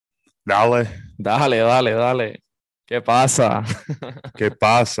Dale. Dale. ¿Qué pasa? ¿Qué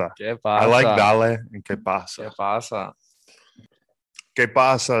pasa? ¿Qué I like pasa? dale and ¿qué ¿Qué pasa? pasa? ¿Qué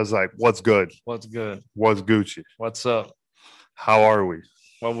pasa is like, what's good? What's good? What's Gucci? What's up? How are we?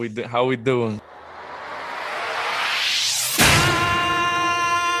 How we doing?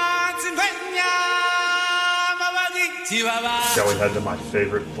 Shall we head to my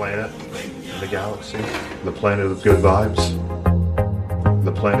favorite planet in the galaxy? The planet of good vibes.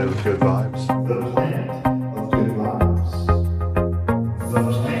 The planet of good vibes. The planet of good vibes. The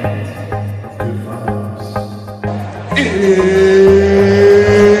planet of good vibes. It's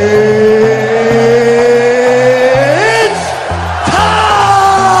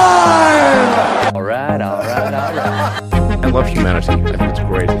time! All right. I love humanity. I think it's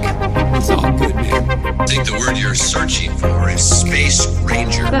great. It's all good, man. I think the word you're searching for is Space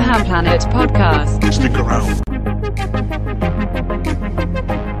Ranger. The Ham Planet Podcast. Stick around.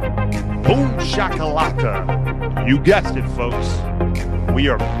 Boom shakalaka. You guessed it, folks. We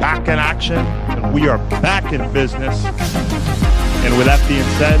are back in action, and we are back in business. And with that being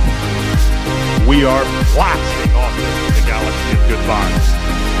said, we are blasting off into the galaxy of good vibes.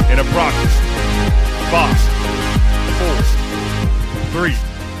 In approximately 5, 4, 3,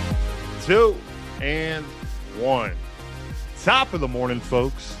 2, and 1. Top of the morning,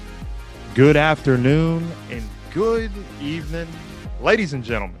 folks. Good afternoon and good evening, ladies and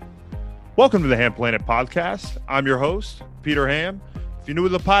gentlemen. Welcome to the Ham Planet Podcast. I'm your host, Peter Ham. If you're new to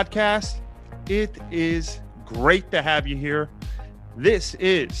the podcast, it is great to have you here. This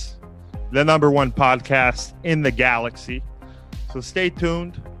is the number one podcast in the galaxy. So stay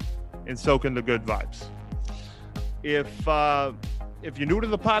tuned and soak in the good vibes. If you're new to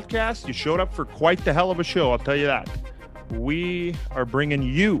the podcast, you showed up for quite the hell of a show, I'll tell you that. We are bringing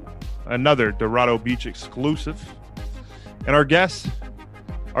you another Dorado Beach exclusive. And our guest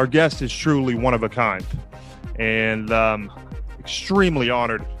is truly one of a kind. And extremely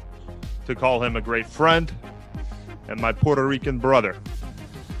honored to call him a great friend and my Puerto Rican brother.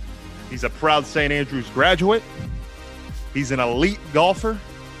 He's a proud St. Andrews graduate. He's an elite golfer.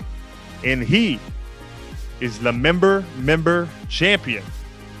 And he is the member champion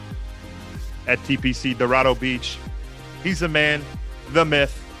at TPC Dorado Beach. He's the man, the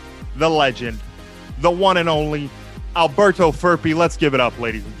myth, the legend, the one and only Alberto Furpey. Let's give it up,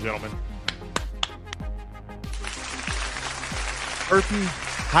 ladies and gentlemen. Furpey,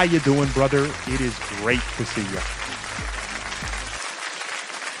 how you doing, brother? It is great to see you.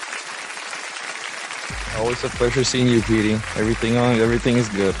 Always a pleasure seeing you, Petey. Everything is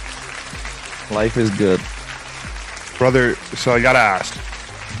good. Life is good. Brother, so I gotta ask,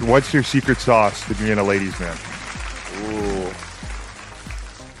 what's your secret sauce to being a ladies' man? Ooh.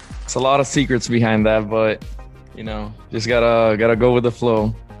 It's a lot of secrets behind that, but just gotta go with the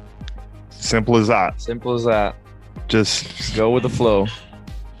flow. Simple as that. Simple as that. Just Go with the flow.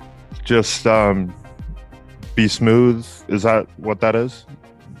 Be smooth. Is that what that is?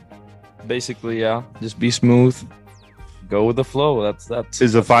 Basically, yeah. Just be smooth. Go with the flow. That's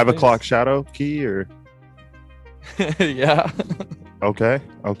Is the 5 o'clock shadow key or? Yeah. Okay.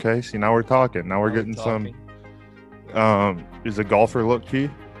 See, now we're talking. Now we're getting some. Is the golfer look key?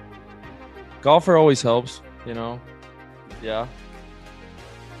 Golfer always helps, Yeah.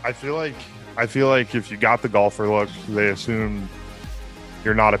 I feel like if you got the golfer look, they assume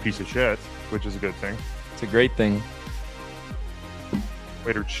you're not a piece of shit, which is a good thing. It's a great thing.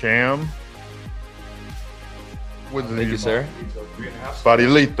 Waiter Cham. Thank you, sir.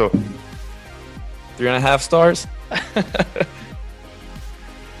 Barilito. 3.5 stars.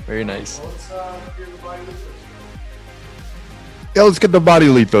 Very nice. Yeah, let's get the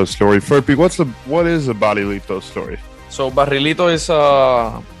Barilito story. Furpy, what is the Barilito story? So Barrilito is,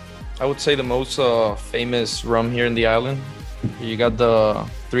 I would say, the most famous rum here in the island. You got the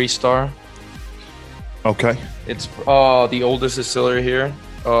 3-star. Okay. It's the oldest distillery here.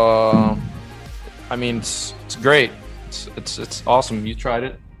 It's great. It's awesome. You tried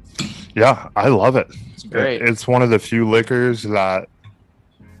it? Yeah, I love it. It's great. It's one of the few liquors that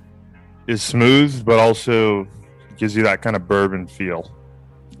is smooth, but also gives you that kind of bourbon feel.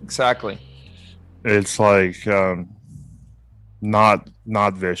 Exactly. It's like not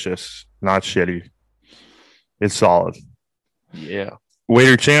vicious, not shitty. It's solid. Yeah.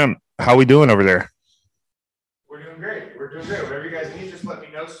 Waiter Champ, how we doing over there? We're doing great. Whatever you guys need, just let me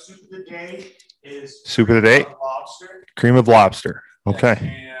know. Soup of the day is Soup of the day? lobster. Cream of lobster. Okay.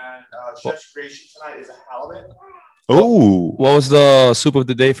 And chef's creation tonight is a halibut. Oh. What was the soup of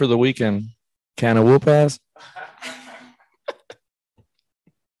the day for the weekend? Can of whoop ass?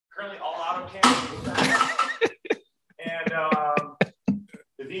 Currently all out of cans. And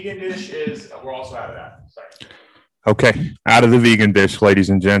the vegan dish is we're also out of that. Sorry. Okay, out of the vegan dish, ladies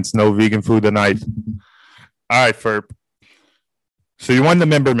and gents. No vegan food tonight. All right, Ferb. So you won the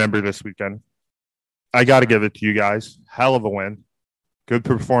member this weekend. I got to give it to you guys. Hell of a win. Good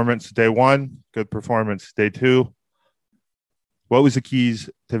performance day one. Good performance day two. What was the keys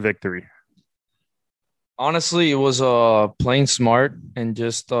to victory? Honestly, it was playing smart and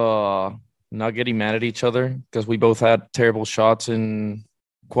just not getting mad at each other because we both had terrible shots in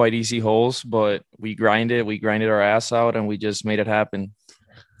quite easy holes, but we grinded our ass out, and we just made it happen.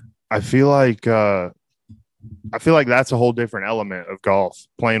 I feel like that's a whole different element of golf,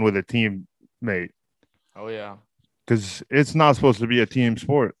 playing with a teammate, Oh yeah. because it's not supposed to be a team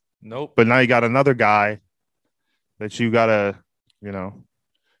sport. Nope. But now you got another guy that you gotta, Yeah.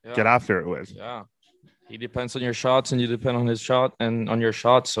 get after it with. Yeah. He depends on your shots, and you depend on his shot and on your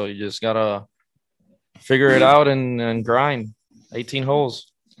shots. So you just gotta figure it out and grind. 18 holes.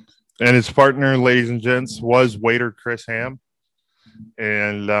 And his partner, ladies and gents, was waiter Chris Ham,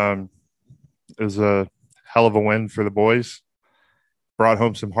 and it was a hell of a win for the boys. Brought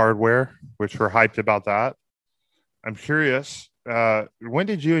home some hardware, which we're hyped about that. I'm curious, when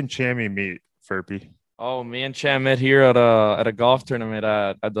did you and Chammy meet, Furpy? Oh, me and Cham met here at a golf tournament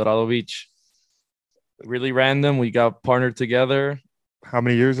at Dorado Beach. Really random. We got partnered together. How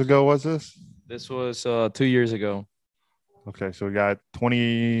many years ago was this? This was 2 years ago. Okay, so we got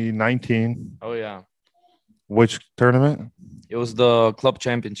 2019. Oh yeah. Which tournament? It was the club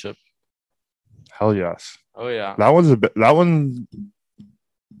championship. Hell yes. Oh yeah. That one's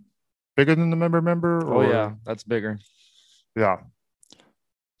bigger than the member. Oh yeah, that's bigger. Yeah.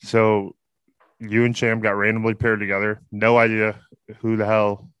 So you and Cham got randomly paired together. No idea who the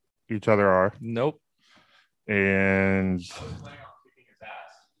hell each other are. Nope. And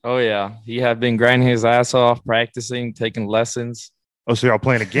Oh yeah, he had been grinding his ass off, practicing, taking lessons. so y'all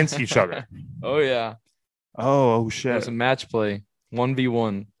playing against each other. Oh yeah, Oh it shit. was a match play,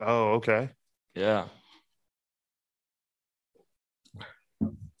 1v1. Oh, okay. Yeah.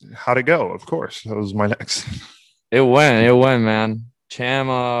 How'd it go? Of course. That was my next. It went, man. Cham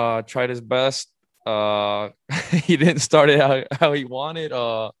tried his best. He didn't start it how he wanted.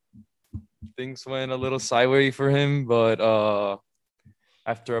 Things went a little sideways for him, but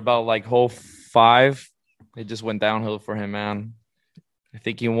after about like hole 5, it just went downhill for him, man. I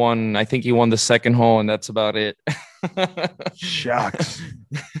think he won the second hole, and that's about it. Shucks.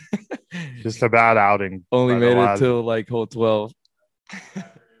 Just a bad outing. Only by the made it lad. till like hole 12.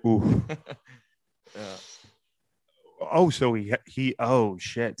 Ooh. Yeah. Oh, so he oh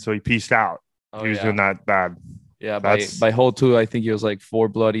shit. So he pieced out. Oh, He was yeah. doing that bad. Yeah, That's- by hole 2, I think he was like 4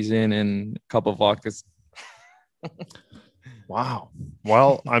 bloodies in and a couple of vodkas. Wow.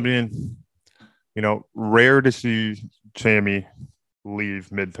 Well, I mean, rare to see Chammy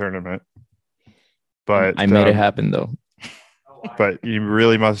leave mid-tournament. But I made it happen though. But you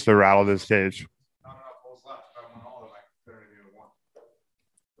really must have rattled his cage. Not enough holes left. If I won all of them, I could turn it into one.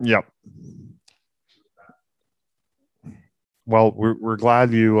 Yep. Well, we're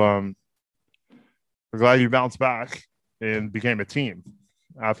glad you bounced back and became a team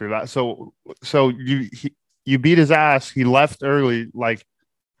after that. So you beat his ass. He left early. Like,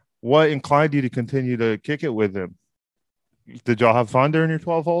 what inclined you to continue to kick it with him? Did y'all have fun during your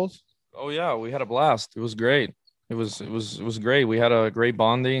 12 holes? Oh yeah, we had a blast. It was great. It was great. We had a great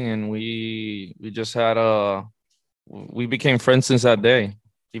bonding, and we just had we became friends since that day,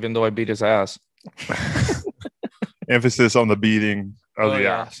 even though I beat his ass. Emphasis on the beating of Oh, the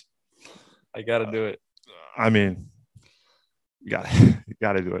yeah. ass. I gotta do it. I mean, you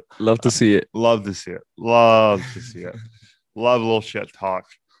gotta do it. Love to see it. Love to see it. Love to see it. Love a little shit talk.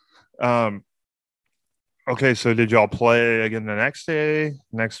 Okay, so did y'all play again the next day,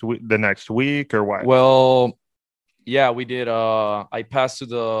 the next week, or what? Well, yeah, we did. I passed to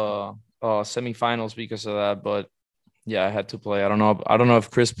the semifinals because of that, but yeah, I had to play. I don't know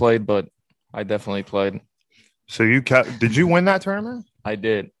if Chris played, but I definitely played. So did you win that tournament? I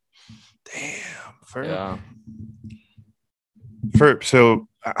did. Damn. Yeah. So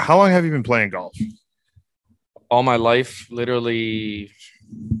how long have you been playing golf? All my life, literally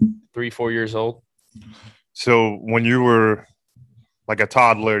 3-4 years old. So when you were like a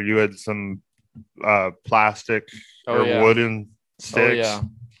toddler, you had some plastic or wooden sticks? Oh yeah,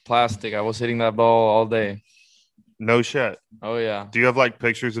 plastic. I was hitting that ball all day. No shit. Oh yeah. Do you have like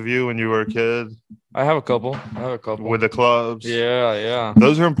pictures of you when you were a kid I have a couple. with the clubs? Yeah.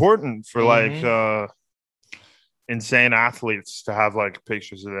 Those are important for Mhm. like insane athletes to have like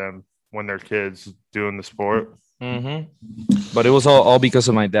pictures of them when they're kids doing the sport. Mm-hmm. But it was all because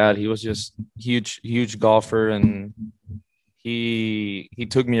of my dad. He was just huge golfer, and he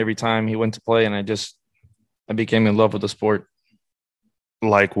took me every time he went to play, and I became in love with the sport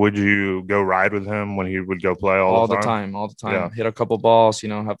Like, would you go ride with him when he would go play all the time? all the time. Yeah. Hit a couple balls,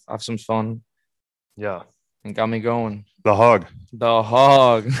 have some fun, Yeah. and got me going. The hog. The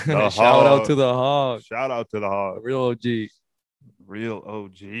hog. The Shout out hog. to the hog. Shout out to the hog. Real OG. Real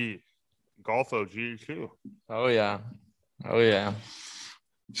OG. Golf OG too. Oh yeah. Oh yeah.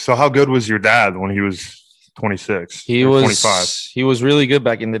 So how good was your dad when he was 26? He or was 25? he was really good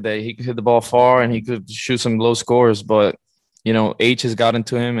back in the day. He could hit the ball far and he could shoot some low scores, but H has gotten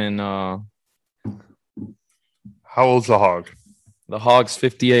to him, and How old's the hog? the Hog's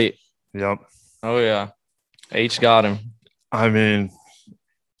 58. Yep. Oh yeah. H got him. I mean,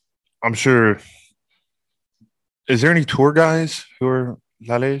 I'm sure. Is there any tour guys who are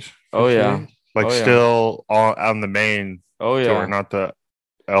that age? Oh, yeah. Like Oh, yeah. still on the main Oh yeah. tour, not the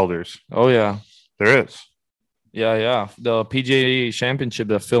elders. Oh yeah. There is. Yeah, yeah. The PGA championship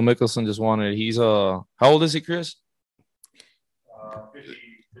that Phil Mickelson just won it. He's how old is he, Chris?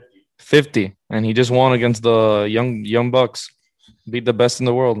 50. And he just won against the young bucks. Beat the best in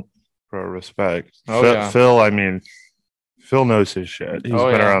the world. Bro, respect. Oh, Phil, yeah. Phil, I mean, Phil knows his shit. He's Oh,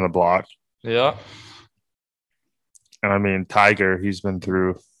 been yeah. around the block. Yeah. And I mean, Tiger, he's been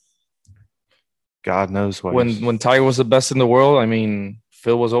through God knows what. When Tiger was the best in the world, I mean,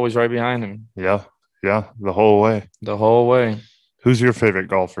 Phil was always right behind him Yeah, the whole way. the whole way. Who's your favorite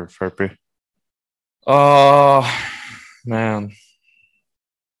golfer, Ferpy? Man.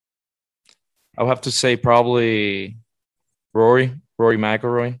 I would have to say probably Rory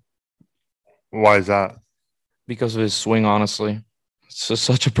McIlroy, Why is that? because of his swing, honestly. It's just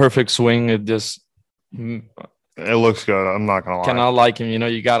such a perfect swing. It just It looks good. I'm not gonna lie. cannot like him.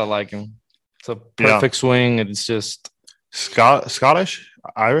 You got to like him. It's a Yeah. perfect swing. And it's just, Scottish,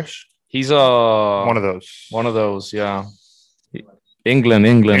 Irish, he's one of those. yeah. England.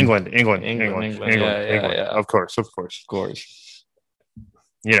 England. Yeah. Of course. Of course.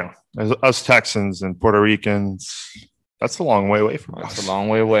 As us Texans and Puerto Ricans, that's a long way away from That's us. a long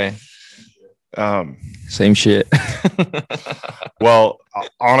way away. Um, Same shit. well,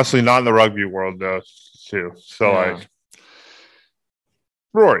 honestly, not in the rugby world though, too. So Yeah. like,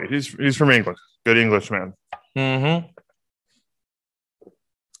 Rory, he's from England, good Englishman. Mm-hmm.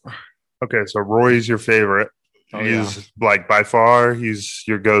 Okay, so Rory's your favorite. Oh, He's like by far, he's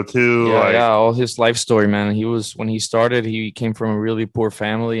your go-to. Yeah, like, yeah. All his life story, man. When he started, he came from a really poor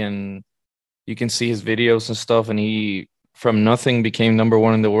family, and you can see his videos and stuff. And he, from nothing, became number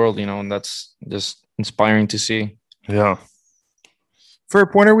one in the world. And that's just inspiring to see. Yeah.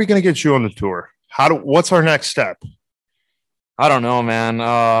 Ferp, when are we going to get you on the tour? What's our next step? I don't know, man.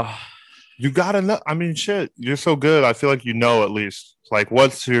 You got to know. I mean, shit, you're so good. I feel like at least. Like,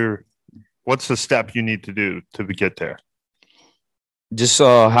 what's the step you need to do to get there? Just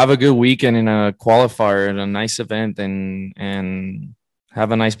have a good weekend in a qualifier at a nice event, and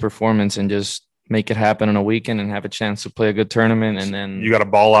have a nice performance, and just make it happen on a weekend and have a chance to play a good tournament. And then You got to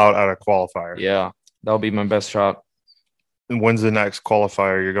ball out at a qualifier. yeah, that'll be my best shot. And when's the next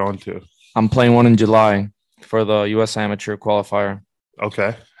qualifier you're going to? I'm playing one in July for the U.S. Amateur qualifier.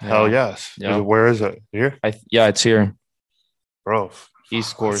 Okay. Hell yes. Yeah. Where is it? Here? It's here. Bro.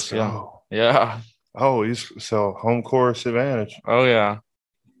 East course, Let's yeah. go. Yeah. Oh, so home course advantage. Oh, yeah.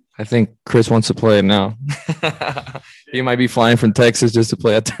 I think Chris wants to play it now. He might be flying from Texas just to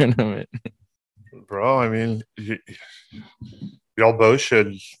play a tournament. Bro, I mean, y'all both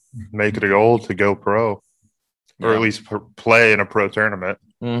should make it a goal to go pro. Or Yeah. at least play in a pro tournament.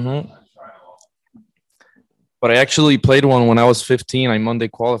 Mm-hmm. But I actually played one when I was 15. I Monday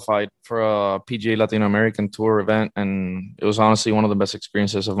qualified for a PGA Latin American Tour event, and it was honestly one of the best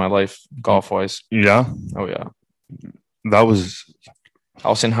experiences of my life, golf-wise. Yeah. Oh, yeah. That was I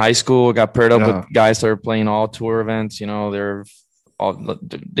was in high school, got paired up Yeah. with guys that are playing all tour events. They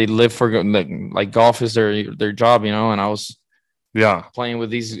live for like golf is their job, and I was yeah. playing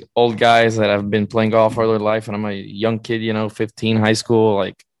with these old guys that have been playing golf all their life, and I'm a young kid, 15, high school,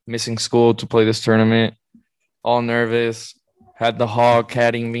 like missing school to play this tournament, all nervous. Had the hog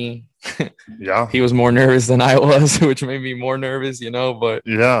caddying me. Yeah. He was more nervous than I was, which made me more nervous, but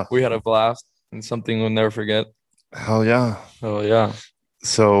Yeah. we had a blast, and something we'll never forget. Hell yeah. Oh yeah.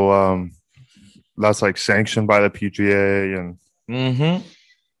 So that's like sanctioned by the PGA and Mm-hmm.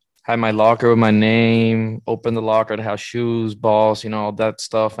 Had my locker with my name, opened the locker to have shoes, balls, all that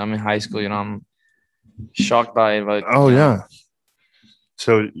stuff. I'm in high school, I'm shocked by it, but oh yeah.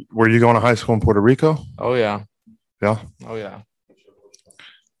 So were you going to high school in Puerto Rico? oh yeah. Yeah. Oh yeah.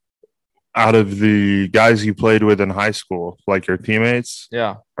 Out of the guys you played with in high school, like your teammates,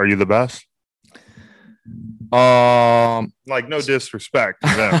 Yeah. are you the best? Like, no disrespect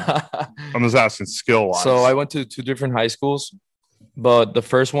to them. I'm just asking skill wise. So I went to 2 different high schools, but the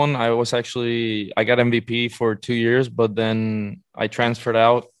first one I got MVP for 2 years, but then I transferred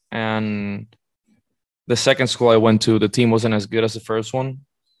out, and the second school I went to, the team wasn't as good as the first one,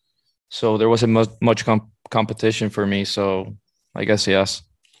 so there wasn't much competition for me. So I guess yes.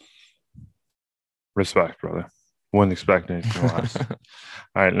 Respect, brother. Wouldn't expect anything less. All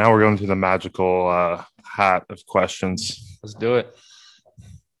right, now we're going to the magical hat of questions. Let's do it.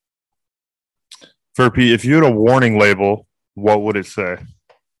 Furpy, if you had a warning label, what would it say?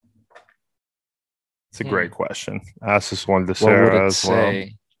 It's a great question. Ask this one to Sarah as well.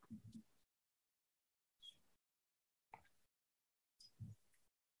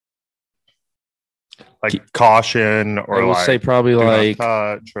 Like caution, or I would like say probably do not like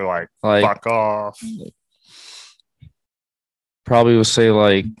touch, or like fuck off. Probably would say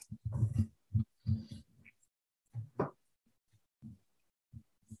like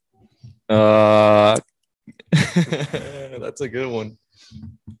that's a good one.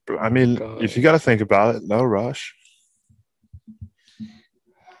 I mean, if you got to think about it, no rush.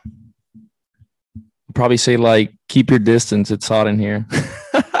 Probably say like keep your distance. It's hot in here.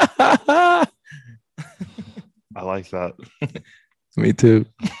 I like that. Me too.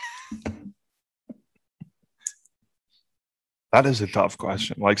 That is a tough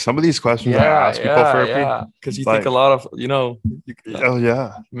question. Like some of these questions I ask people for, because you like, think a lot of, oh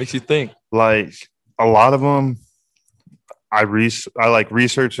yeah, makes you think. Like a lot of them, I like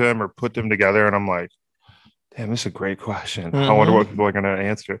research them or put them together, and I'm like, damn, this is a great question. I wonder what people are going to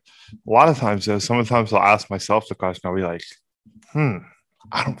answer. A lot of times, though, sometimes I'll ask myself the question. I'll be like,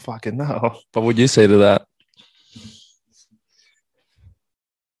 I don't fucking know. What would you say to that?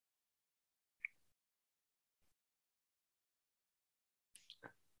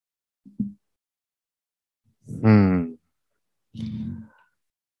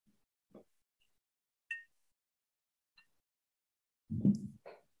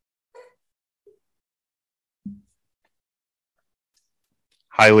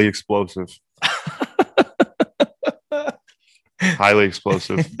 Highly explosive. Highly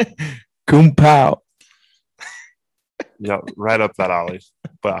explosive. Kung Pao. Yeah, right up that alley.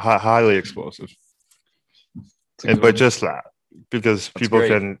 But highly explosive. But just that, because people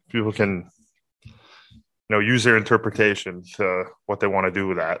can use their interpretation to what they want to do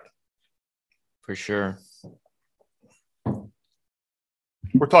with that. For sure.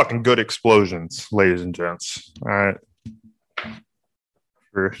 We're talking good explosions, ladies and gents. All right.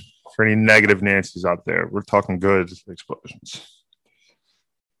 For any negative Nancy's out there, we're talking good explosions.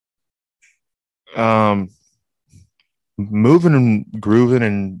 Moving and grooving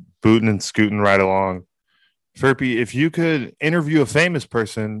and booting and scooting right along. Furpy, if you could interview a famous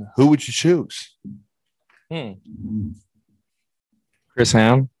person, who would you choose? Chris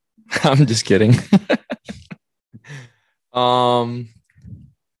Ham. I'm just kidding.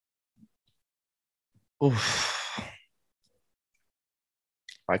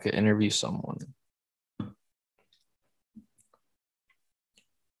 I could interview someone.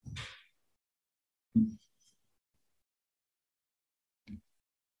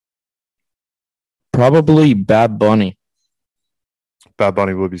 Probably Bad Bunny. Bad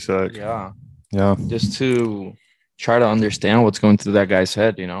Bunny would be sick. Yeah. Just to try to understand what's going through that guy's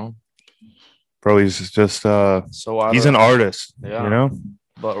head, Bro, he's just he's an artist, yeah.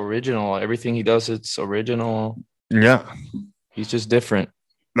 But original. Everything he does, it's original. Yeah. He's just different.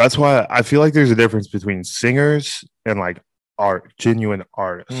 That's why I feel like there's a difference between singers and like genuine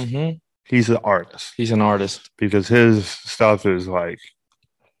artists. He's an artist. He's an artist. Because his stuff is like,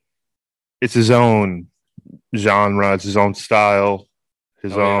 it's his own genre, it's his own style,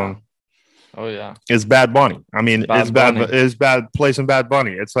 his own. Oh yeah. It's Bad Bunny. I mean, it's bad. Play some Bad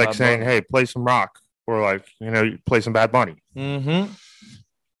Bunny. It's like Bad saying, Bunny. hey, play some rock, or like, play some Bad Bunny.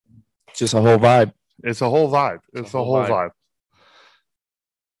 Just a whole vibe. It's a whole vibe. It's a whole vibe.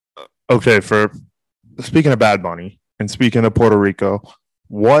 Okay, for speaking of Bad Bunny and speaking of Puerto Rico,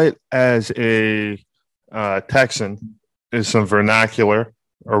 what as a Texan is some vernacular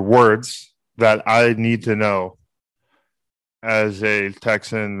or words that I need to know as a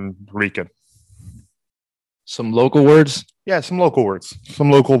Texan Rican? Some local words? Yeah, some local words,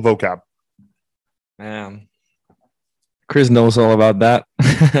 some local vocab. Man, Chris knows all about that.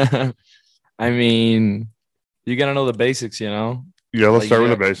 I mean, you got to know the basics, Yeah, let's start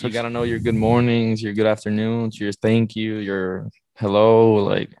with the basics. You got to know your good mornings, your good afternoons, your thank you, your hello,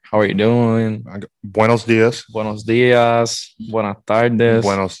 like, how are you doing? Buenos días. Buenos días. Buenas tardes.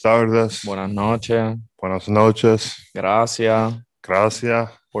 Buenas tardes. Buenas noches. Buenas noches. Gracias. Gracias.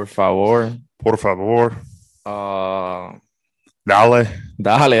 Por favor. Por favor. Uh, Dale.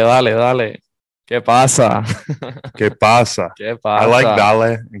 dale. ¿Qué pasa? ¿Qué pasa? ¿Qué I pasa? like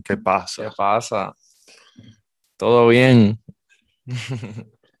dale and ¿qué ¿Qué pasa? pasa? Todo bien.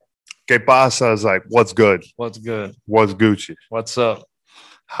 ¿Qué pasa is like, what's good? What's good? What's Gucci? What's up?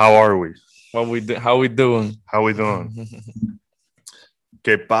 How are we? How we doing? How we doing?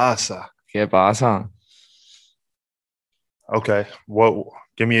 ¿Qué pasa? ¿Qué pasa? Okay. What?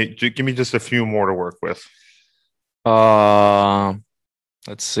 Give me just a few more to work with.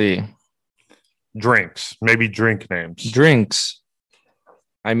 Let's see. Drinks, maybe drink names. Drinks.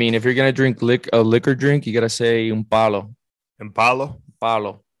 I mean, if you're gonna drink a liquor drink, you gotta say un palo. Impalo?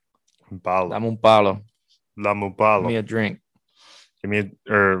 Palo. Impalo. Dame un palo. Dame un Give palo. me a drink.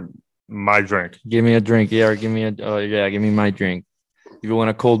 My drink. Give me a drink. Yeah, or give me give me my drink. If you want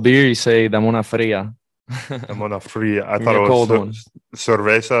a cold beer, you say dame una fría. I'm on a fría. I Give thought me a it cold was one.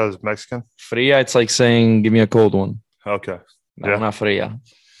 cerveza is Mexican. Fría, it's like saying give me a cold one. Okay. Dame Yeah. una fría.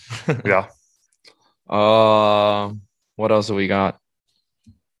 Yeah. What else do we got?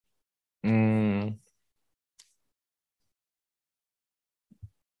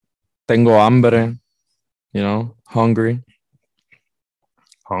 Tengo hambre, hungry.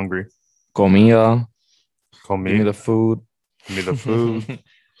 Hungry. Comida. Come Give me the food. Give me the food.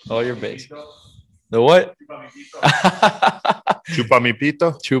 All your base. The what? Chupa mi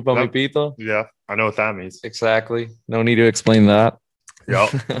pito. Chupa mi Yep. pito. Yeah, I know what that means. Exactly. No need to explain that. Yeah.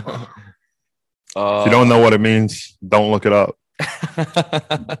 If you don't know what it means, don't look it up.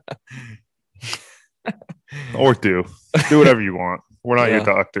 Or do whatever you want. We're not your Yeah.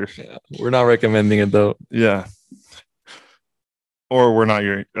 doctors. Yeah, we're not recommending it though. Yeah. Or we're not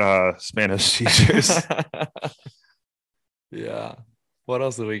your Spanish teachers. Yeah. What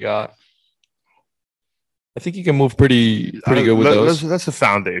else do we got? I think you can move pretty good with those. That's a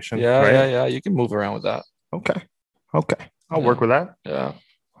foundation. Yeah, right? yeah. You can move around with that. Okay. I'll Yeah. work with that. Yeah.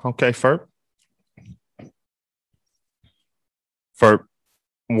 Okay, Ferb. Ferb,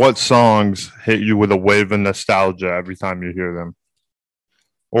 what songs hit you with a wave of nostalgia every time you hear them?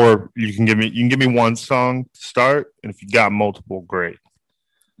 Or you can give me one song to start, and if you got multiple, great.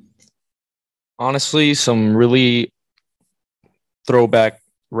 Honestly, some really throwback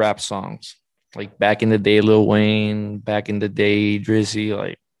rap songs. Like back in the day, Lil Wayne, back in the day, Drizzy,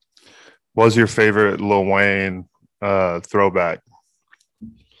 like What was your favorite Lil Wayne throwback?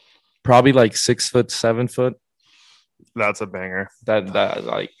 probably like 6 foot, 7 foot. That's a banger.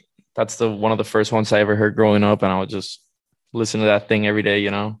 That's one of the first ones I ever heard growing up, and I would just listen to that thing every day,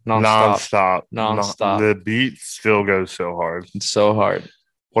 nonstop. Nonstop. The beat still goes so hard. It's so hard.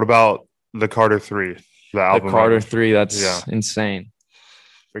 What about the Carter 3? The album. The Carter 3, that's Yeah. insane.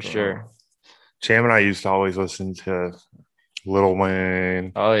 For sure. Cham and I used to always listen to Lil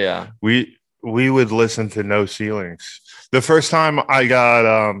Wayne. Oh yeah. We would listen to No Ceilings. The first time I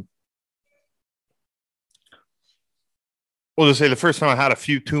got we'll just say the first time I had a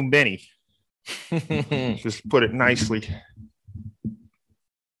few too many. Just put it nicely.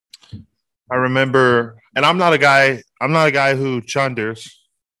 I remember, and I'm not a guy who chunders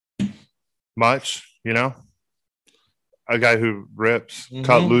much, a guy who rips,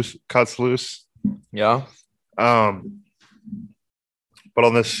 cuts loose. Yeah. But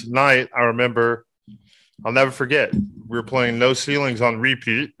on this night, I remember, I'll never forget, we were playing No Ceilings on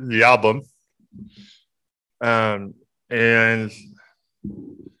repeat, the album. And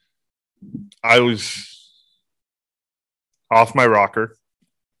I was off my rocker,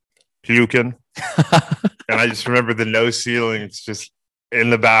 puking. And I just remember the No Ceilings just in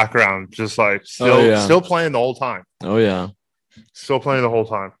the background, just like still playing the whole time. Oh yeah. Still playing the whole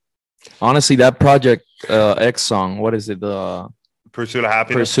time. Honestly, that Project X song, what is it? The Pursuit of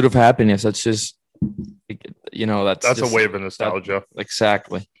Happiness. Pursuit of Happiness. That's just, that's a wave of nostalgia.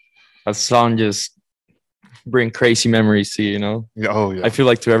 Exactly. That song just bring crazy memories to you. Oh yeah. I feel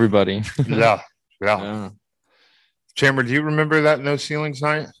like to everybody. Yeah. Yeah. Chamber, do you remember that No Ceilings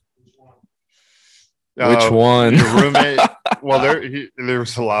night? Which one? Your roommate. Well, there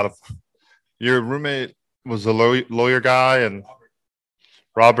was a lot of. Your roommate was a lawyer guy, and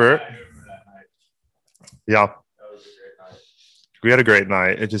Robert. Yeah. We had a great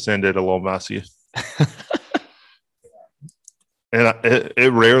night. It just ended a little messy. And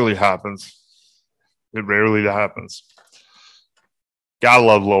it rarely happens. Gotta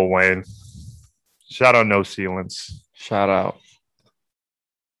love Lil Wayne. Shout out No Ceilings. Shout out.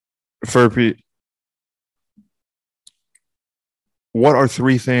 Furpy, what are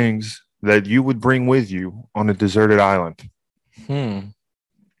 3 things that you would bring with you on a deserted island? 3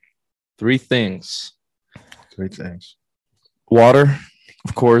 things. 3 things. Water.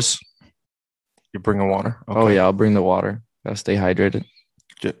 Of course. You're bringing water. Oh yeah, I'll bring the water. Gotta stay hydrated.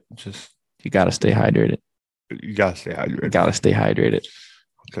 Just You gotta stay hydrated. you gotta stay You hydrated. gotta stay hydrated.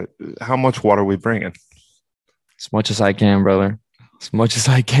 Okay. How much water are we bringing? As much as I can, brother. As much as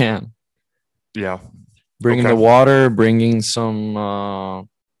I can. Yeah. Bringing Okay. the water, bringing some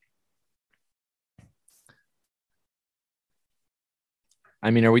I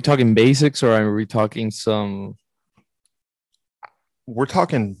mean, are we talking basics or are we talking some We're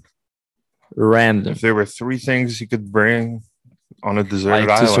talking random? if there were 3 things you could bring on a deserted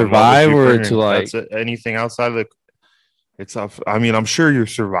Like to island, what would survive you or bring? to, like- That's it. Anything outside of the it's up. I mean, I'm sure you're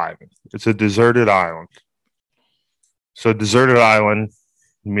surviving. It's a deserted island. So deserted island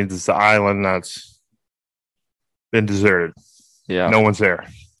means it's the island that's been deserted. Yeah. No one's there.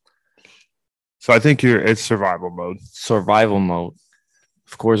 So I think it's survival mode. Survival mode.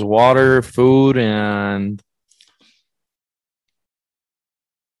 Of course, water, food, and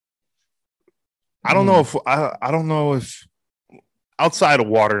I don't know if I don't know if outside of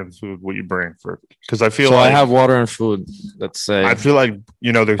water and food what you bring for because I feel so like I have water and food. Let's say I feel like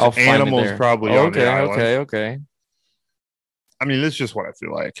there's I'll find it animals there. probably Oh, on the island. okay. I mean, that's just what I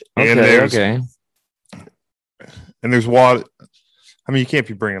feel like. Okay, And there's okay. and there's water. I mean, you can't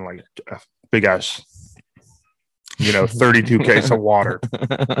be bringing like a big ass, 32 case of water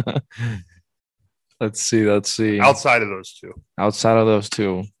Let's see. outside of those 2. Outside of those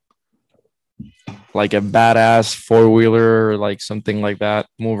 2, like a badass 4-wheeler, like something like that,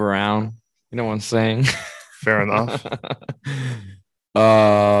 move around. You know what I'm saying? Fair enough.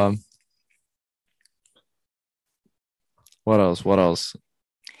 What else?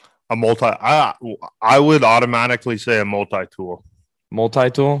 A I would automatically say a multi-tool.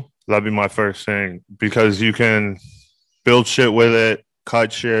 Multi-tool. That'd be my first thing because you can build shit with it,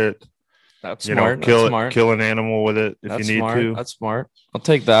 cut shit, That's smart. kill That's it, smart. kill an animal with it if That's you need smart. to. That's smart. I'll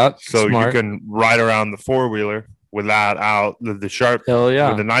take that. So smart. you can ride around the 4-wheeler with that out, the sharp, Hell yeah.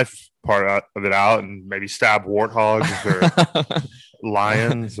 with the knife part of it out, and maybe stab warthogs or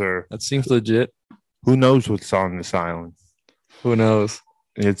lions or That seems legit. who knows what's on this island. Who knows?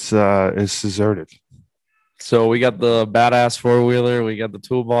 It's deserted. So we got the badass 4-wheeler. We got the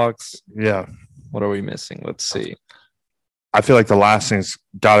toolbox. Yeah. What are we missing? Let's see. I feel like the last thing's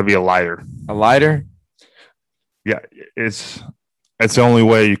got to be a lighter. A lighter. Yeah, it's the only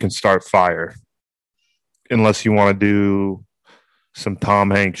way you can start fire, unless you want to do some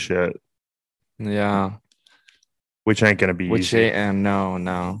Tom Hanks shit, Yeah. which ain't gonna be Which easy. and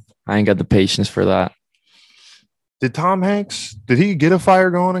no. I ain't got the patience for that. Did Tom Hanks? Did he get a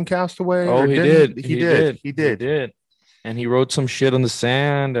fire going in Castaway? Oh, or he didn't did. He did. He did. And he wrote some shit on the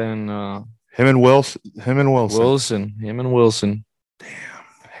sand and Him and Wilson. Him and Wilson. Wilson.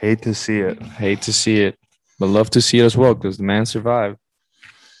 Hate to see it. Hate to see it, but love to see it as well because the man survived.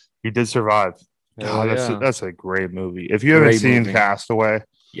 He did survive. Hell God, yeah. that's a great movie. If you haven't Great seen movie. Castaway,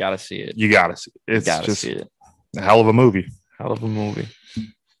 You gotta see it. you gotta see it. It's Gotta just see it. a hell of a movie. Hell of a movie.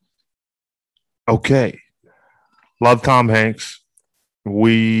 Okay. Love Tom Hanks.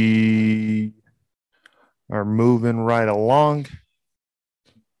 We are moving right along.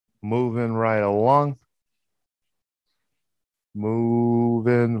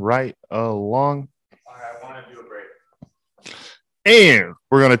 Moving right along. All right, I want to do a break. And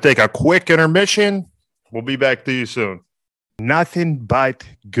we're going to take a quick intermission. We'll be back to you soon. Nothing but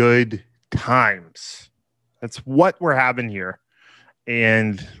good times. That's what we're having here.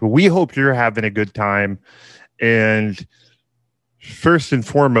 And we hope you're having a good time. And first and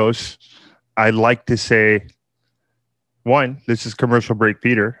foremost, I'd like to say, 1, this is Commercial Break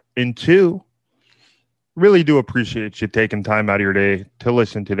Peter. And 2, really do appreciate you taking time out of your day to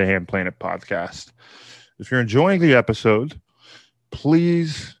listen to the Ham Planet podcast. If you're enjoying the episode,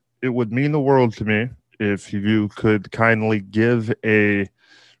 please, it would mean the world to me if you could kindly give a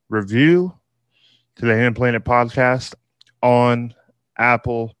review to the Ham Planet podcast on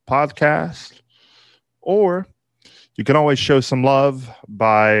Apple Podcast, or you can always show some love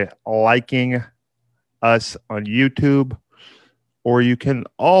by liking us on YouTube, or you can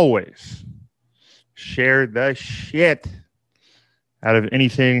always share the shit out of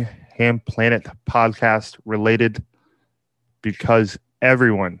anything Ham Planet podcast related, because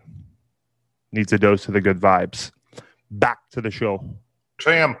everyone needs a dose of the good vibes. Back to the show.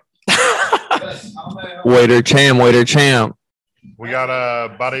 Sam, Waiter champ. we got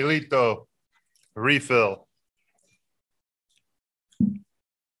a barrilito refill.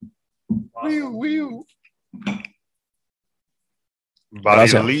 Wee.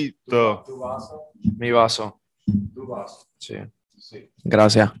 Barrilito. Mi vaso. Tu vaso. Sí. Sí.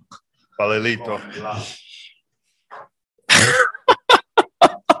 Gracias. Barrilito.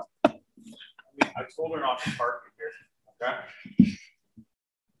 It's holding off the parking here. Okay.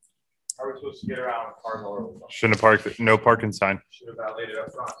 How are we supposed to get around with cars all over the place? Shouldn't have parked. No parking sign. Should have validated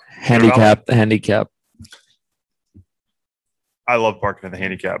up front. Handicap. I love parking in the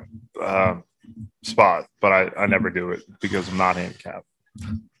handicap spot, but I never do it because I'm not handicapped.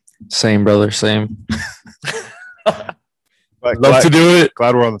 Same, brother. Same. But Love to do it.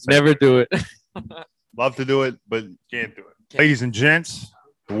 Glad we're on the same. Never do it. Love to do it, but can't do it. Ladies and gents,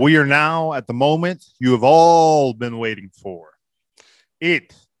 we are now at the moment you have all been waiting for.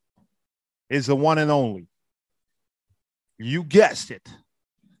 It is the one and only. You guessed it.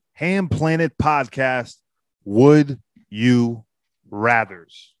 Ham Planet Podcast. Would you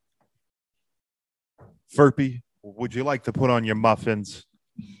rathers? Furpy, would you like to put on your muffins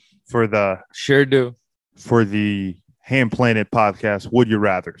for the Sure do. Ham Planet Podcast? Would you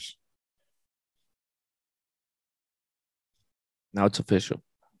rathers? Now it's official.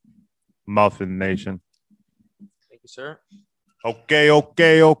 Muffin Nation. Thank you, sir. Okay.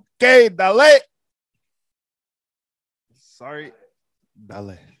 Dale. Sorry.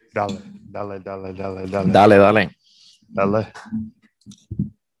 Dale. Dale.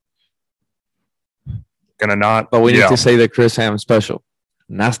 Gonna not. But we need to say the Chris Ham special.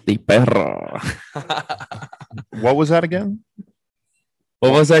 Nasty perro. What was that again?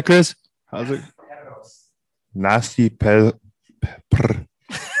 What was that, Chris? How's it? Nasty perros.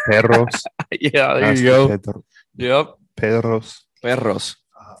 Yeah, there Nasty you go. Yep. Perros. Perros.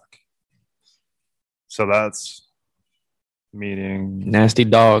 So that's meaning Nasty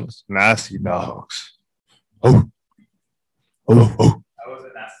dogs. nasty dogs. Oh.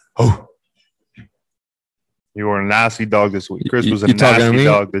 You were a nasty dog this week. Chris was a You talking to nasty me?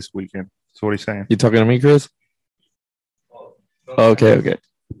 dog this weekend. That's what he's saying. You talking to me, Chris? Okay.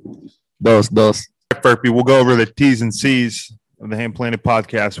 Dos. Furpy, we'll go over the T's and C's of the Ham Planet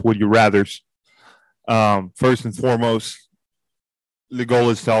Podcast. Would you rathers? First and foremost, the goal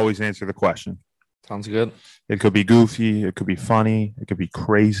is to always answer the question. Sounds good. It could be goofy. It could be funny. It could be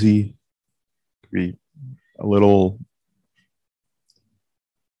crazy. It could be a little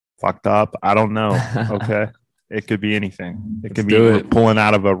fucked up. I don't know. Okay. It could be anything. It could be do it. pulling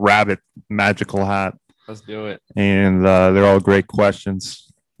out of a rabbit magical hat. Let's do it. And they're all great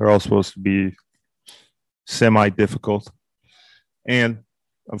questions. They're all supposed to be semi-difficult. And,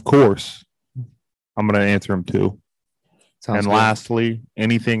 of course, I'm going to answer them too. Sounds And good. lastly,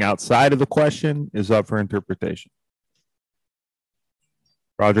 anything outside of the question is up for interpretation.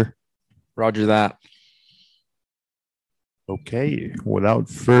 Roger? Roger that. Okay. Without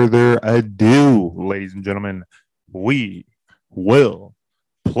further ado, ladies and gentlemen, we will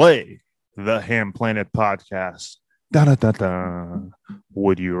play the Ham Planet Podcast. Da-da-da-da.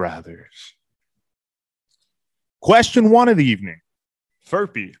 Would you rathers? Question 1 of the evening.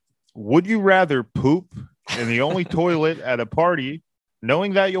 Furpy, would you rather poop in the only toilet at a party,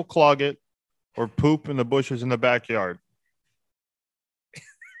 knowing that you'll clog it, or poop in the bushes in the backyard?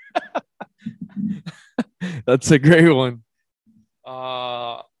 That's a great one.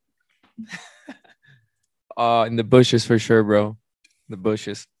 In the bushes for sure, bro. The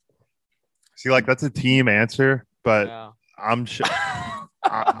bushes. See, like that's a team answer, but Yeah. I'm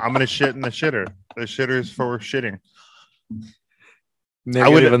gonna shit in the shitter. The shitter is for shitting.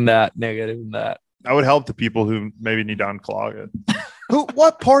 Negative in that. I would help the people who maybe need to unclog it.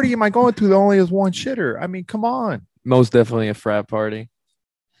 What party am I going to that only has one shitter? I mean, come on. Most definitely a frat party.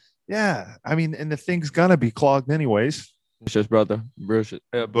 Yeah, I mean, and the thing's gonna be clogged anyways. Bushes, brother. Bushes.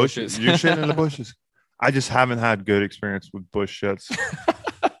 Bushes. You're shitting in the bushes. I just haven't had good experience with bush shits.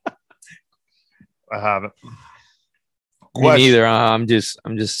 I haven't. Me neither. I'm just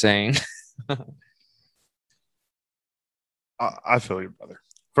saying. I feel you, brother.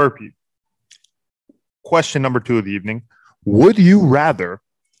 Furpy. Question number 2 of the evening. Would you rather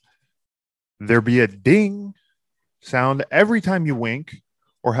there be a ding sound every time you wink,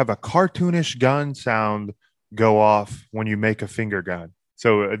 or have a cartoonish gun sound go off when you make a finger gun?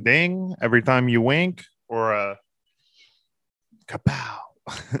 So a ding every time you wink, or a kapow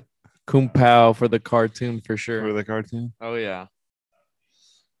Kung Pao for the cartoon for sure. for the cartoon? Oh yeah.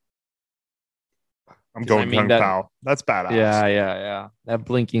 I'm 'Cause going I mean kung that- pao. That's badass. Yeah. That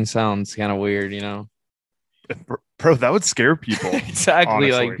blinking sounds kind of weird, you know. Bro, that would scare people. Exactly.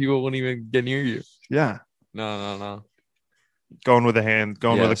 honestly. Like people wouldn't even get near you. Yeah. No. Going with a hand,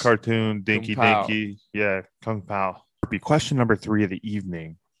 going with Yes. a cartoon, dinky Kung Pao. dinky. Yeah, kung pao. Be question number 3 of the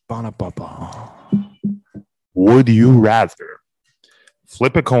evening. Ba-na-ba-ba. Would you rather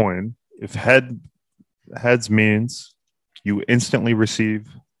flip a coin if heads means you instantly receive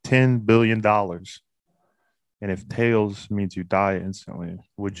 $10 billion, and if tails means you die instantly?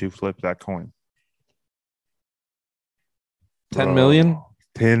 Would you flip that coin? 10 million?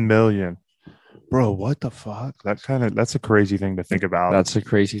 10 million. Bro, what the fuck? That's a crazy thing to think about. That's a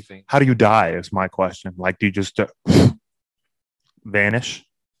crazy thing. How do you die is my question. Like, do you just vanish?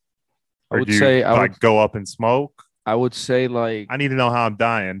 I Or would do you say go up in smoke? I would say like, I need to know how I'm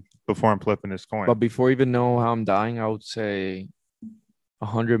dying before I'm flipping this coin. but before I even know how I'm dying, I would say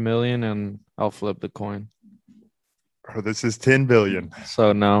 100 million and I'll flip the coin. Bro, this is 10 billion.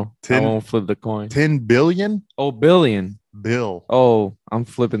 So no, 10 I won't flip the coin. 10 billion? Oh, billion. Bill. Oh, I'm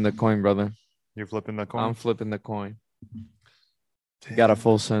flipping the coin, brother. You're flipping the coin? I'm flipping the coin. 10. Gotta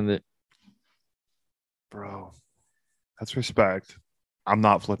full send it. Bro, that's respect. I'm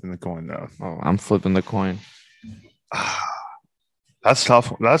not flipping the coin, though. Oh, I'm flipping the coin. That's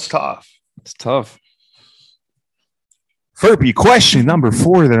tough. That's tough. It's tough. Furby, question number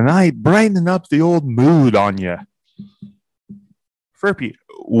 4 of the night. Brightening up the old mood on you. Furby,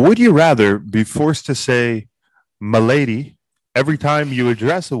 would you rather be forced to say "milady" every time you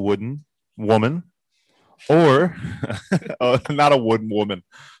address a wooden woman, or not a wooden woman?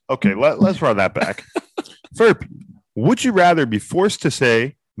 Okay, let's run that back. Furby, would you rather be forced to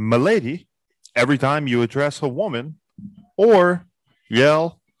say "milady" every time you address a woman, or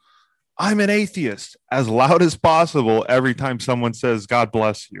yell "I'm an atheist" as loud as possible every time someone says "God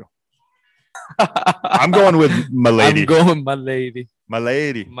bless you"? I'm going with "milady." I'm going my lady.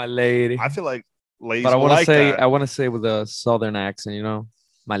 "Milady." My lady. I feel like ladies But I will want to like say, that. I want to say with a southern accent, you know,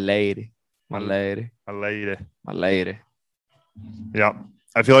 my lady, my lady, "Milady." my lady. Yeah.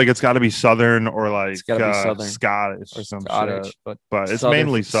 I feel like it's got to be Southern or like It's gotta be Southern. Scottish Or some Scottish, shit. but But it's Southern,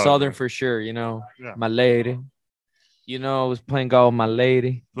 mainly Southern. for sure. You know, Yeah. my lady. You know, I was playing golf with my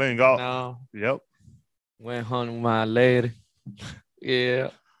lady. Playing golf. No, Yep. went hunting with my lady.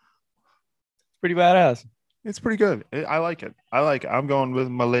 Yeah, pretty badass. It's pretty good. I like it. I'm going with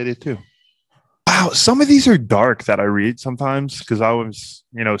 "milady" too. Wow. Some of these are dark that I read sometimes because I was,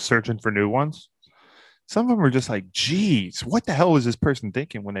 searching for new ones. Some of them are just like, geez, what the hell was this person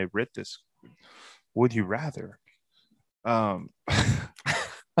thinking when they writ this? Would you rather?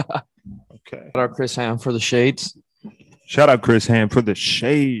 Okay. Shout out Chris Ham for the shades. Shout out Chris Ham for the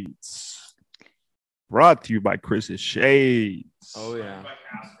shades. Brought to you by Chris's Shades. Oh yeah.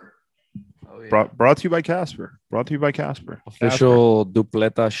 Oh yeah. Brought to you by Casper. Brought to you by Casper. Official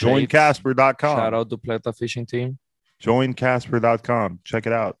Dupleta shades. JoinCasper.com. Shout out Dupleta fishing team. JoinCasper.com. Check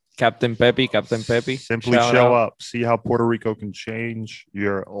it out. Captain Pepe. Simply Shout show out. up. See how Puerto Rico can change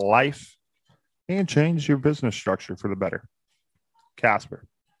your life and change your business structure for the better. Casper.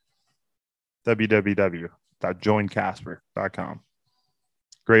 www.joincasper.com.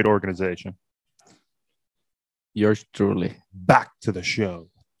 Great organization. Yours truly. Back to the show.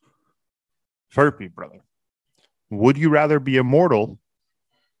 Furby, brother. Would you rather be immortal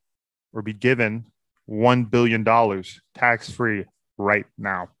or be given $1 billion tax-free right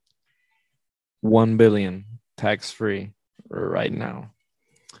now? 1 billion tax free right now.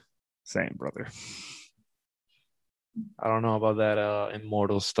 Same, brother. I don't know about that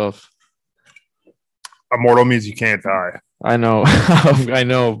immortal stuff. Immortal means you can't die. I know. I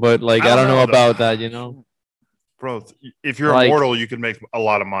know, but like I don't know though. about that, you know? Bro, if you're Like- immortal, you can make a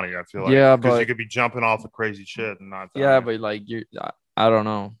lot of money, I feel like. Yeah, because you but- could be jumping off of crazy shit and not die. Yeah, but like I don't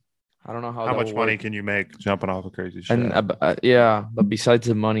know. I don't know how how that much would money work. can you make jumping off of crazy shit? And yeah, but besides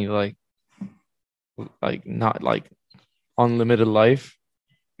the money, like not like unlimited life.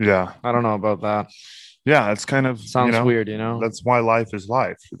 yeah. I don't know about that. Yeah, it's kind of Sounds weird, you know? That's why life is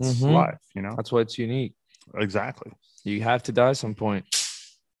life. It's Mhm. life, That's why it's unique. Exactly. You have to die some point.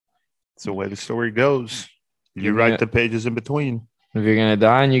 It's the way the story goes. You You're write gonna- the pages in between. If you're gonna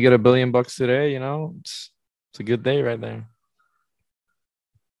die and you get $1 billion today, you know, it's a good day right there.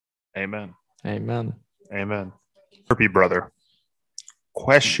 Amen. Amen. Amen. Herpy brother.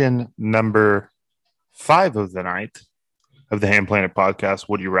 Question number 5 of the night of the Ham Planet podcast.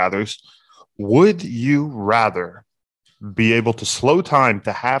 Would you rathers? Would you rather be able to slow time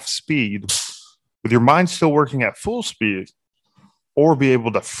to half speed with your mind still working at full speed, or be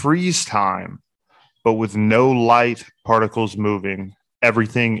able to freeze time but with no light particles moving?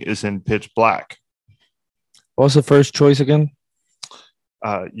 Everything is in pitch black. What's the first choice again?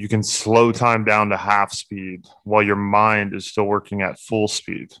 You can slow time down to half speed while your mind is still working at full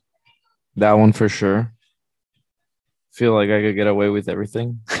speed. That one for sure. Feel like I could get away with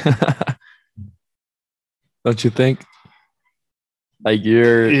everything. Don't you think? Like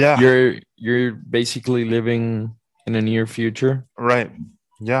you're basically living in a near future. Right.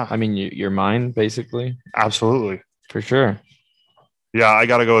 Yeah, I mean, your mind basically absolutely. for sure. Yeah, I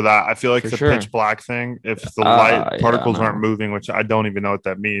got to go with that. I feel like For the sure. pitch black thing, if the light Yeah, particles no. aren't moving, which I don't even know what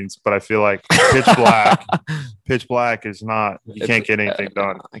that means, but I feel like pitch black is not, you can't get anything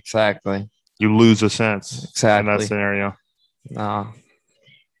done. Exactly. You lose a sense in that Exactly. scenario. No.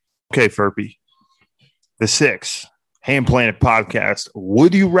 Okay, Furpy. The 6 Ham Planet podcast.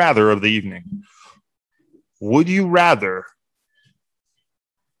 Would you rather of the evening? Would you rather?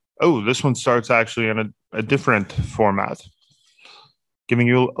 Oh, this one starts actually in a different format, giving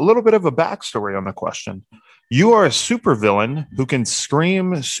you a little bit of a backstory on the question. You are a supervillain who can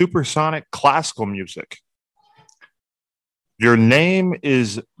scream supersonic classical music. Your name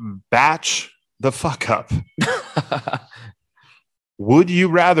is Batch the Fuck Up. Would you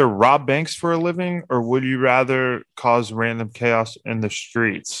rather rob banks for a living, or would you rather cause random chaos in the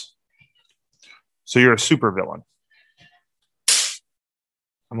streets? So you're a supervillain.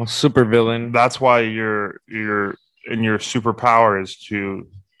 I'm a super villain. That's why your superpower is to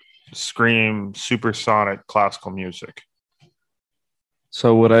scream supersonic classical music.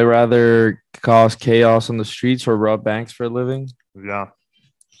 So would I rather cause chaos on the streets or rob banks for a living? Yeah.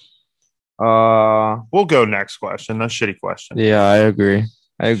 Uh, We'll go next question. That's a shitty question. yeah, I agree.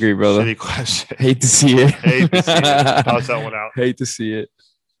 I agree, brother. Shitty question. Hate to see it. Hate to see it. Toss that one out. Hate to see it.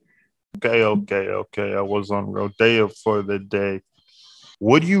 Okay. I was on rodeo for the day.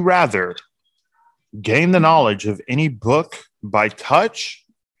 Would you rather gain the knowledge of any book by touch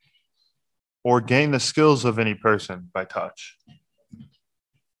or gain the skills of any person by touch?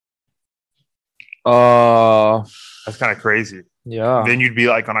 That's kind of crazy. Yeah. Then you'd be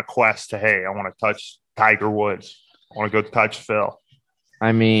like on a quest to, hey, I want to touch Tiger Woods. I want to go touch Phil.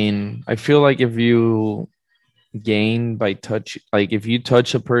 I mean, I feel like if you gain by touch, like if you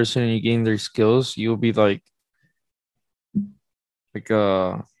touch a person and you gain their skills, you'll be like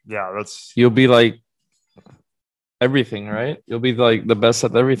Yeah, that's you'll be like everything, right? You'll be like the best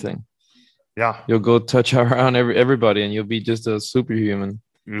at everything. yeah. You'll go touch around everybody and you'll be just a superhuman,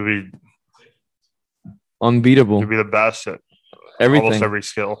 You'll unbeatable, be the best at everything. almost every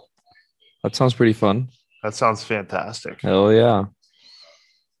skill. That sounds pretty fun. That sounds fantastic. Hell yeah.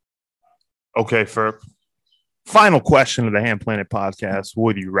 Okay, for final question of the Ham Planet podcast,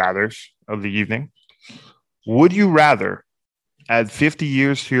 would you rathers of the evening? Would you rather add 50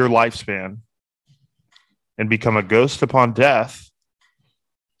 years to your lifespan and become a ghost upon death,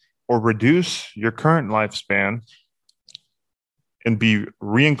 or reduce your current lifespan and be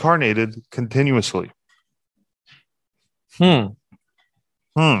reincarnated continuously?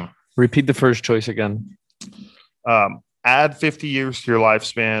 Repeat the first choice again. Add 50 years to your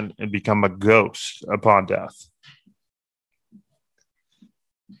lifespan and become a ghost upon death.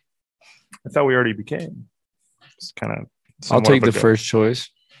 I thought we already became. It's kind of. I'll take the first choice.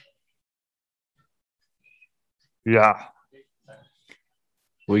 Yeah.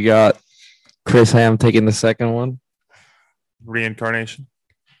 We got Chris Ham taking the second one. Reincarnation.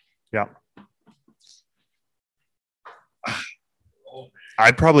 Yeah.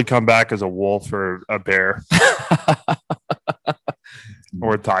 I'd probably come back as a wolf or a bear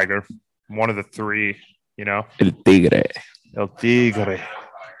or a tiger. One of the three, you know. El Tigre. El Tigre.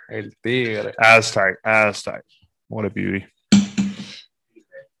 El Tigre. As tight. What a beauty.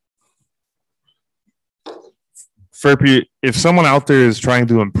 Furpy, if someone out there is trying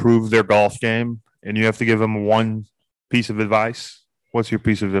to improve their golf game and you have to give them one piece of advice, what's your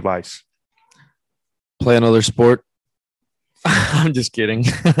piece of advice? Play another sport. I'm just kidding.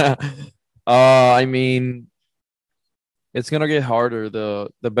 I mean, it's gonna get harder. The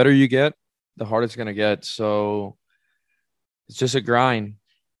better you get, the harder it's gonna get. So it's just a grind.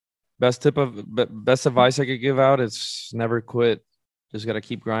 Best advice I could give out is never quit. Just gotta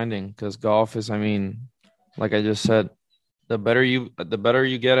keep grinding because golf is, I mean, like I just said, the better you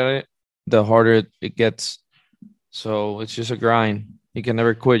get at it, the harder it gets. So it's just a grind. You can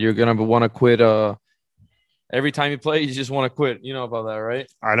never quit. You're gonna want to quit. Every time you play, you just want to quit. You know about that, right?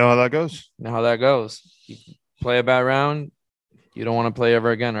 I know how that goes. You know how that goes. You play a bad round, you don't want to play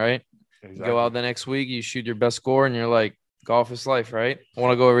ever again, right? Exactly. You go out the next week, you shoot your best score, and you're like, golf is life, right? I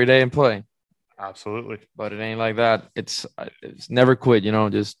want to go every day and play. Absolutely. But it ain't like that. It's never quit, you know,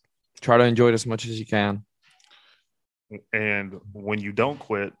 just try to enjoy it as much as you can. And when you don't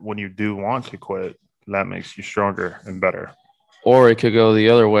quit, when you do want to quit, that makes you stronger and better. Or it could go the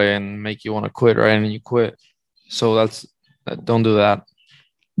other way and make you want to quit, right? And you quit. So don't do that.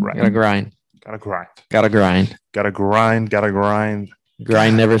 Right. Gotta grind. Gotta grind. Gotta grind. Gotta grind. Gotta grind.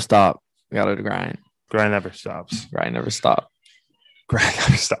 Grind never stop. Gotta grind. Grind never stops. Grind never stop. Grind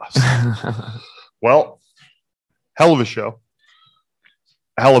never stops. Well, hell of a show.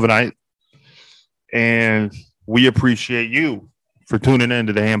 A hell of a night. And we appreciate you for tuning in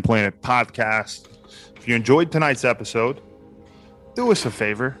to the Ham Planet podcast. If you enjoyed tonight's episode, do us a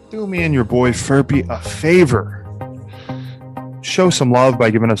favor. Do me and your boy Furby a favor. Show some love by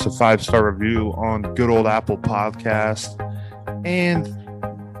giving us a 5-star review on good old Apple Podcast. And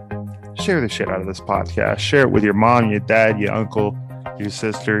share the shit out of this podcast. Share it with your mom, your dad, your uncle, your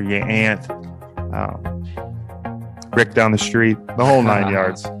sister, your aunt, Rick down the street, the whole 9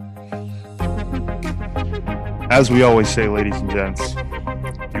 yards. As we always say, ladies and gents,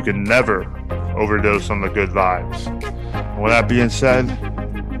 you can never overdose on the good vibes. And with that being said,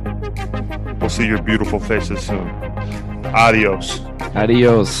 we'll see your beautiful faces soon. Adios.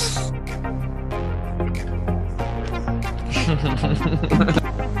 Adios.